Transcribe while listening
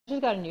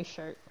just got a new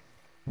shirt.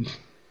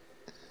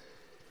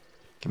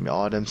 Give me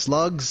all them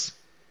slugs.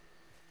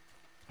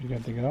 You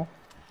good to go?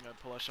 Gotta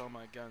polish all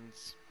my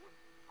guns.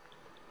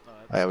 Oh,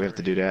 yeah, we have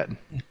to do that.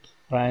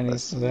 Brian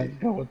needs to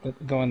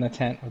go in the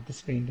tent with the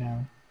screen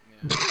down.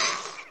 Yeah.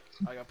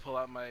 I gotta pull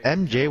out my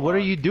MJ, catalog. what are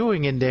you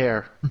doing in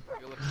there? I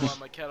gotta pull out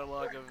my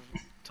catalog of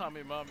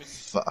Tommy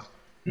Mommies. Fuck.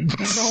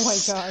 Oh my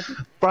god.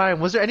 Brian,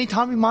 was there any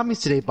Tommy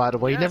Mommies today, by the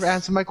way? Yes. You never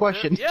answered my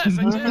question. Yes,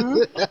 I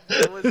did.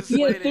 It was this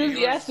He lady.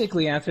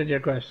 enthusiastically answered your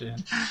question.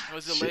 It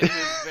was a lady who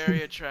was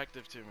very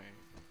attractive to me.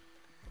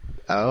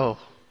 Oh.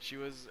 She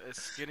was a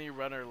skinny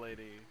runner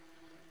lady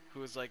who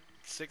was like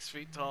 6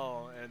 feet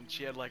tall, and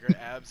she had like her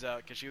abs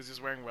out because she was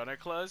just wearing runner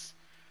clothes,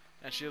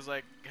 and she was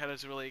like had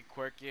this really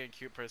quirky and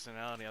cute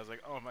personality. I was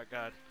like, oh my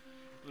god,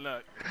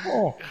 look.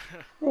 Oh,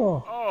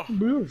 Oh,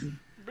 beautiful.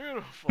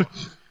 beautiful.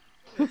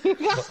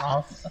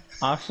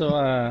 Also,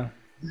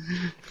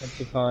 what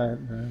you call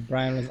it?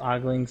 Brian was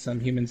ogling some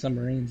human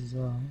submarines as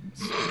well.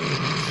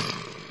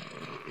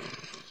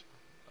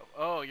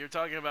 Oh, you're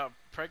talking about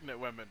pregnant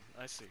women.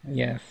 I see.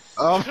 Yes.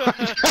 Oh.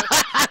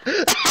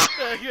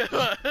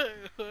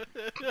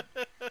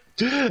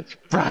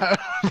 Brian,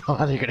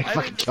 you're gonna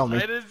fucking kill me.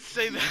 I didn't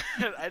say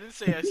that. I didn't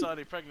say I saw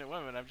any pregnant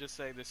women. I'm just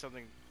saying there's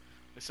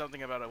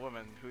something about a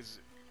woman who's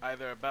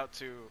either about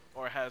to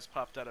or has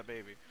popped out a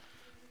baby.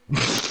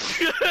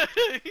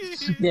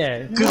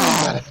 Yeah.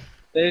 God.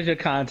 There's your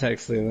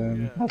context,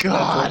 Leland. Yeah.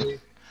 God.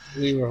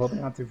 We were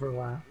holding on to for a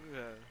while.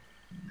 Yeah.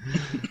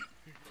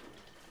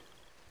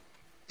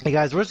 Hey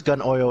guys, where's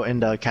gun oil in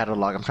the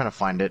catalog? I'm trying to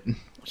find it.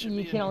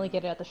 You can only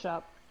get it at the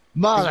shop.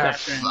 Mother.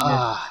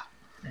 I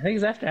think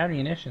it's after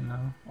ammunition,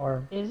 though.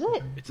 Or Is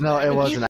it? It's No, an it wasn't.